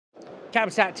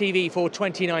CABSAT TV for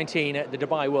 2019 at the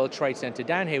Dubai World Trade Center.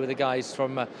 Down here with the guys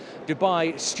from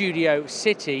Dubai Studio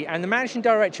City and the Managing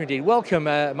Director indeed. Welcome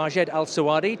Majed Al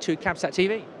Suwaidi to CABSAT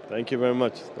TV. Thank you very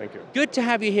much, thank you. Good to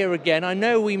have you here again. I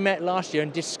know we met last year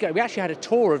and we actually had a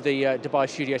tour of the Dubai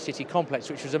Studio City complex,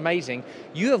 which was amazing.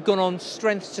 You have gone on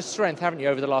strength to strength, haven't you,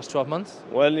 over the last 12 months?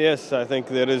 Well, yes, I think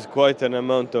there is quite an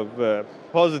amount of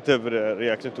positive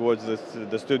reaction towards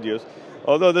the studios.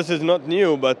 Although this is not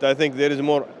new, but I think there is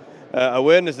more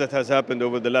awareness that has happened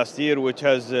over the last year, which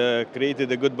has created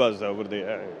a good buzz over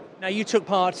the Now, you took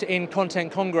part in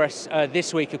Content Congress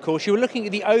this week, of course. You were looking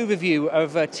at the overview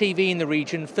of TV in the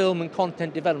region, film and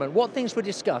content development. What things were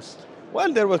discussed?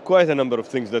 Well, there was quite a number of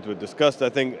things that were discussed. I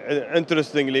think,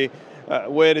 interestingly,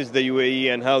 where is the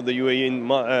UAE and how the UAE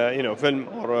in film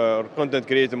or content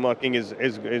creator marketing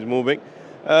is moving.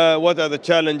 What are the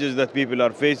challenges that people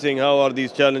are facing? How are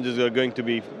these challenges going to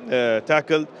be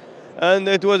tackled? And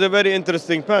it was a very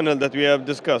interesting panel that we have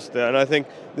discussed. And I think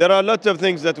there are lots of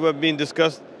things that have been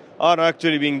discussed are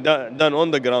actually being done on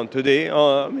the ground today,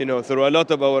 through a lot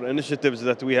of our initiatives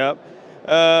that we have.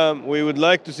 We would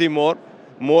like to see more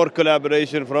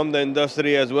collaboration from the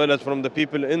industry as well as from the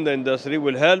people in the industry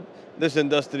will help this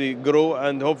industry grow,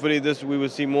 and hopefully we will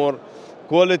see more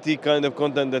quality kind of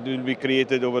content that will be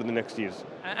created over the next years.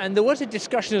 And there was a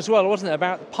discussion as well, wasn't there,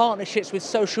 about partnerships with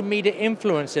social media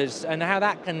influencers and how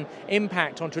that can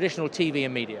impact on traditional TV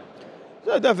and media?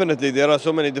 So definitely, there are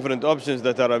so many different options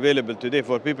that are available today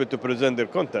for people to present their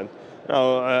content.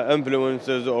 Now,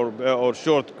 influencers or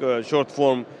short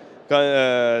form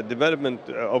development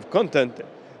of content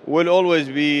will always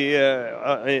be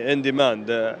in demand.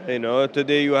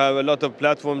 Today you have a lot of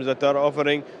platforms that are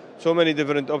offering so many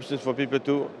different options for people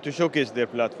to showcase their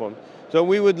platform. So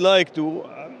we would like to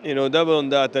double on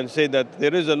that and say that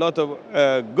there is a lot of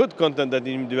good content that is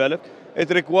being developed. It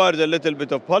requires a little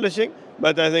bit of polishing,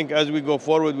 but I think as we go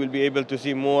forward, we'll be able to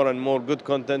see more and more good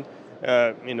content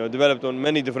developed on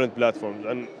many different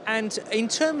platforms. And in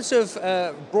terms of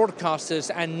broadcasters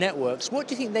and networks, what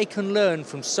do you think they can learn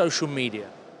from social media?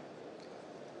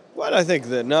 Well, I think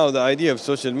that now the idea of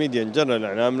social media in general,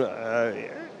 and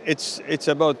it's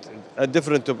about a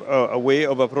different way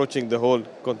of approaching the whole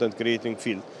content creating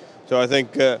field. So I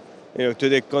think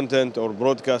today content or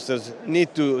broadcasters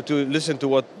need to listen to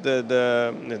what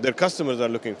their customers are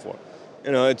looking for.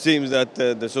 It seems that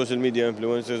the social media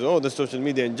influencers or the social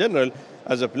media in general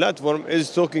as a platform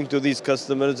is talking to these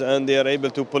customers and they are able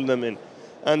to pull them in.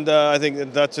 And I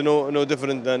think that's no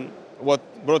different than what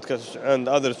broadcasters and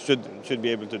others should be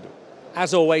able to do.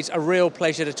 As always, a real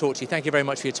pleasure to talk to you. Thank you very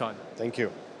much for your time. Thank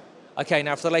you. Okay,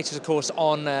 now for the latest, of course,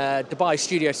 on Dubai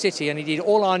Studio City, and indeed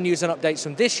all our news and updates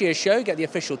from this year's show, get the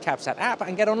official CABSAT app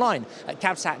and get online at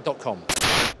cabsat.com.